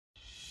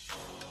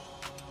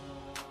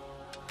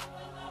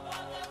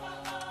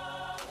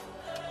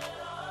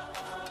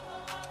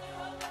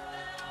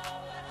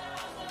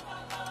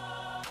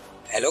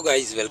Hello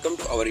guys, welcome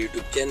to our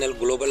YouTube channel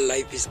Global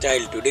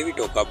Lifestyle. Today we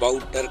talk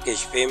about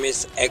Turkish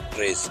famous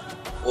actress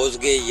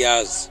Özge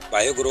Yağız,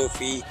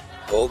 biography,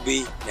 hobby,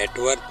 net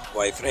worth,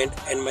 boyfriend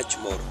and much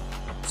more.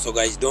 So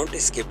guys, don't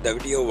skip the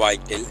video, watch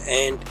till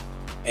end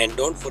and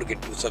don't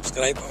forget to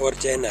subscribe our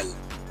channel.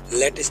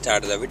 Let's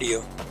start the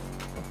video.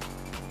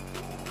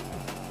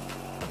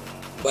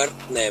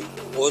 Birth name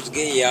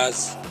Özge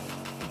Yağız.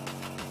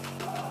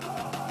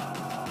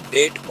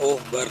 Date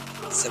of birth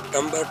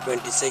September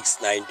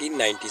 26,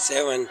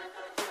 1997.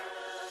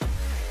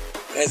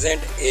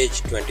 Present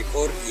age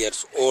 24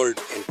 years old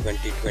in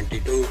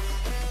 2022.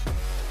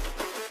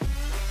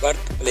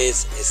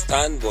 Birthplace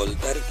Istanbul,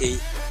 Turkey.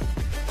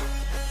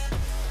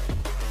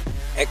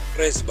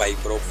 Actress by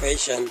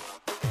profession.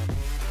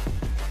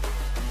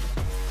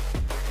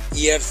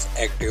 Years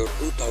active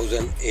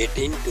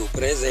 2018 to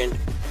present.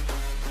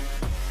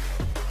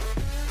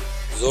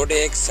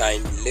 Zodiac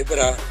sign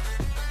Libra.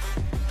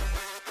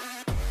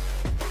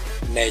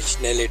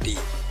 Nationality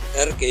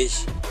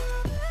Turkish.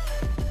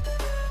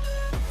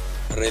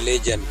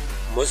 Religion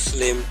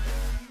Muslim.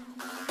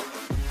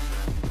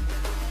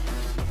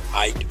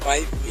 Height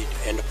 5 feet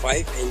and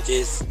 5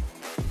 inches.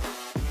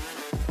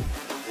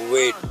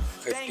 Weight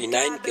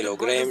 59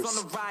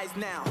 kilograms.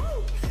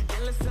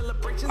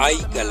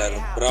 Eye color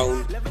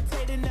brown.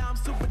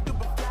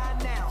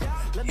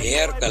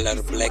 Hair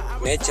color black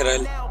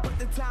natural.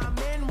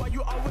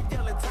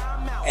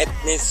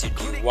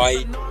 Ethnicity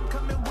white.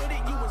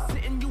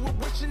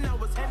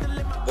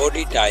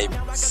 Body type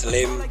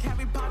slim.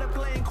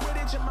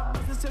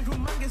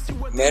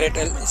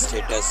 Marital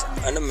status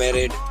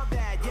unmarried.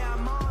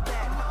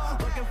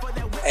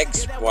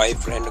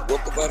 Ex-boyfriend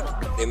Gökberk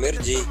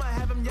Demirci.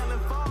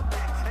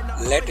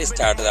 Let's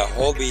start the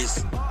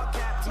hobbies.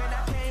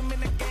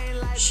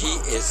 She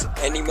is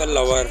animal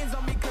lover.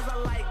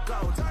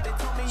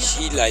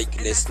 She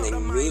like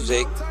listening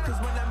music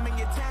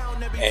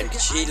and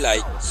she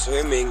like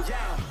swimming.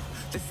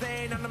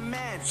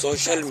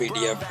 Social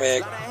media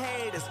fact.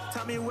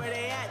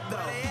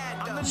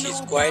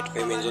 She's quite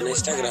famous on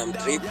Instagram,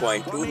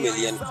 3.2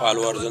 million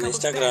followers on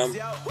Instagram.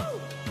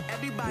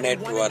 Net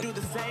worth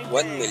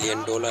 $1 million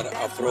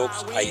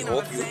approx. I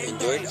hope you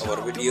enjoyed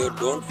our video.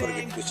 Don't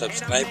forget to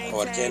subscribe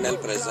our channel,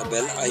 press the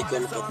bell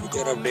icon for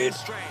future updates,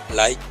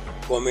 like,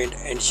 comment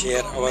and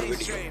share our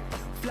video.